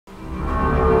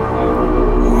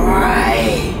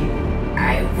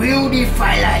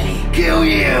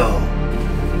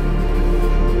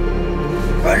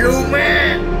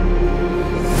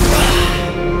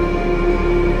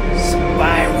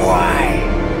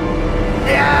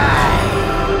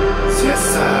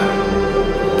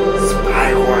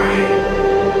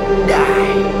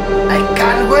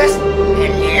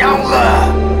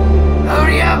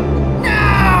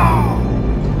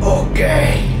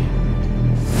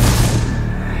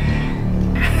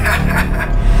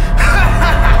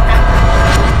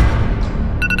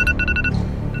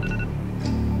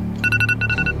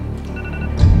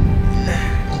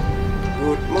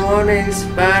morning,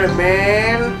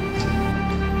 Spider-Man.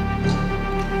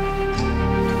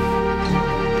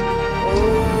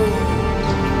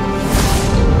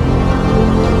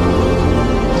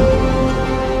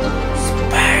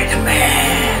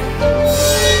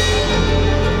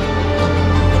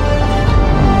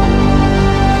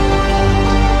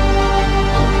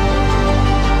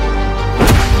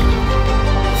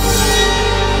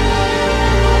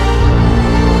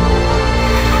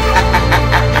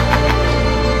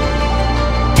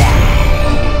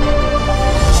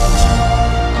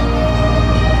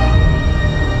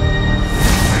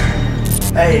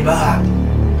 Hey bud,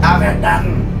 I'm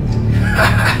done.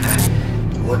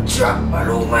 Good job,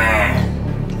 Avolo man.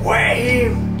 Where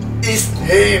him is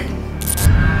him.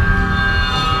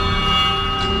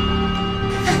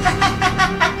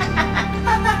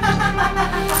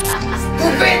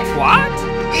 Stupid! What?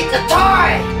 It's a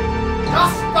toy!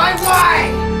 Not my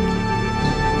wife!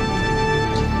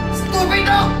 Stupid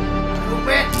dog! Avolo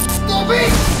man,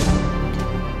 stupid!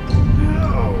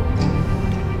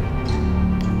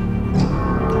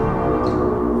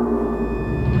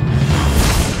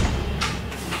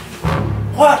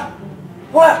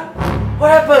 What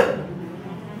happened?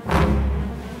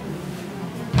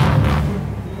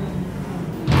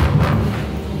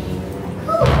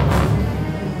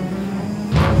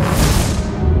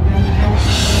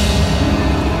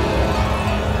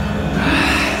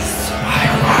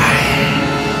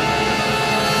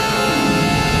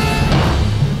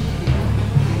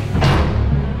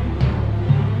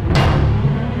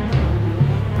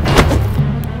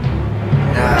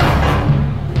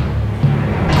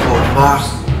 Boss.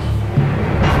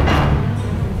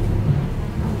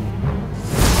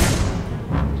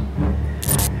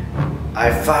 I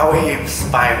found him,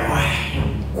 Spy-Boy.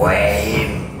 Where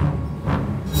him?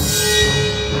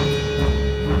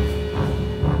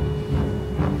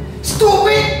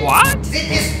 Stupid! What? This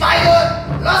is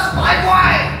Spy-Boy, not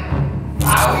Spy-Boy!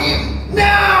 Found him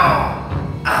now!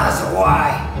 Ask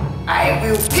why, I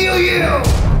will kill you!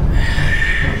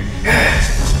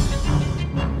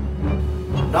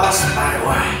 Not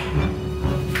Spy-Boy.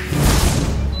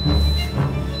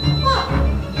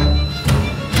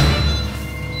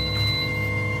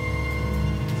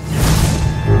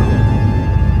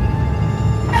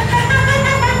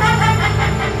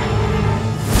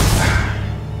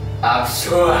 I'm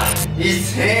sure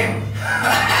it's him.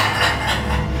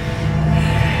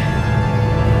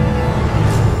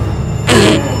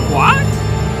 What?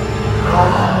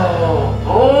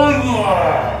 Oh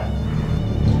yeah.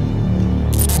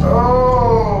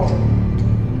 Oh.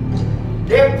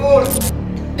 Deadpool!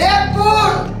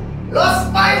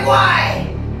 Lost my wife!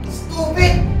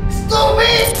 Stupid!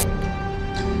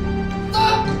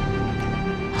 Stop!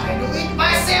 I do it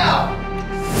myself!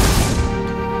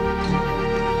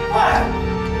 What?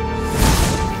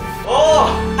 Oh,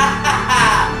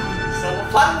 so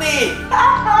funny!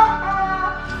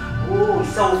 Oh,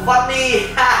 so funny!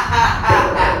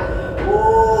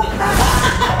 Oh,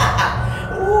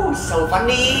 oh, so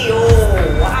funny!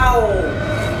 Oh, wow!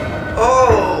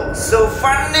 Oh, so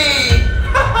funny!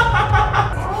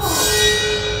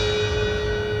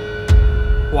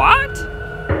 What?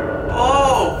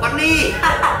 Oh, funny!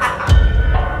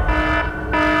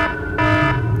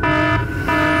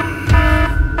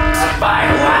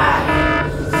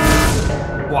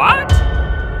 What?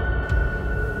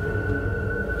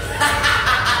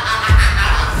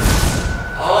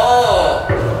 Oh,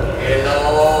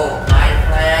 hello, my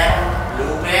friend,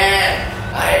 Blue Man.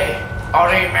 Hey,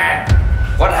 Orange Man,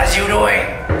 what are you doing?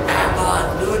 I'm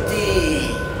on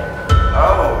duty.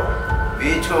 Oh,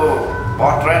 me too,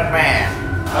 Portrait Man.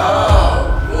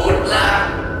 Oh, good luck.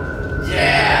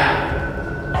 Yeah.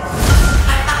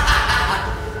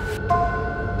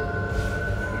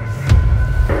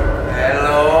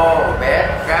 Hello, bad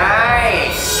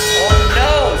guy. Oh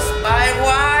no,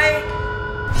 Spy-Boy.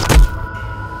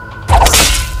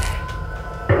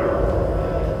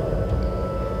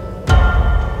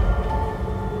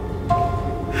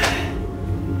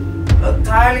 A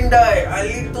tiring day, I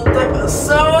need to take a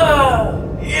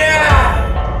shower! Yeah!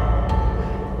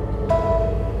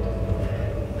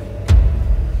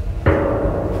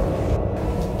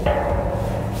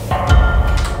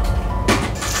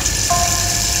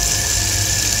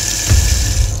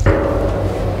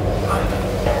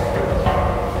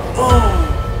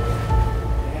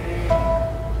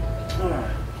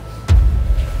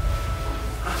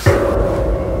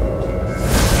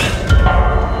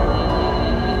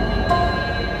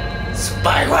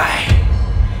 Spy-Boy,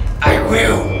 I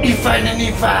will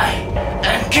identify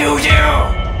and kill you!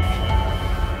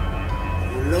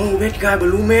 No, bad guy,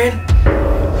 Blue Man.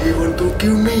 He want to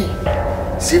kill me.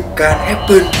 Zip can't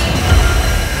happen.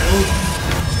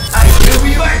 I will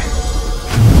be back.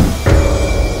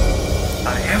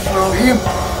 I have followed him.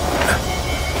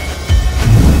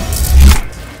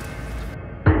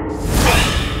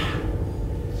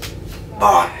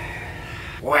 Boss,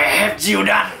 where have you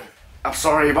done? I'm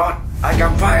sorry, boss. I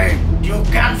can't find him. You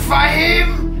can't find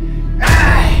him?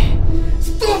 Ay,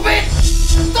 stupid!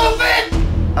 Stupid!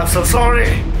 I'm so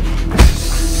sorry.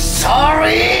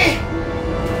 Sorry?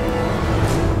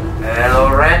 Hello,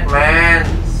 Red Man.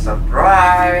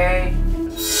 Surprise.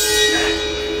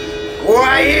 Who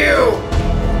are you?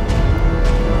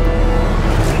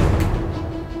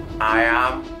 I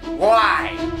am.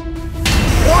 Why?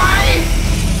 Why?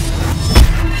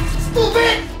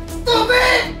 Stupid!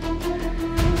 Stupid!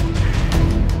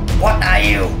 What are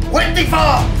you waiting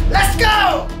for? Let's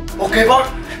go! Okay, boss.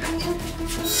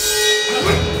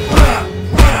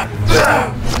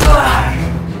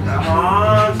 Come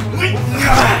on.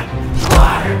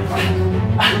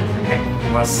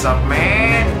 What's up,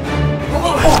 man?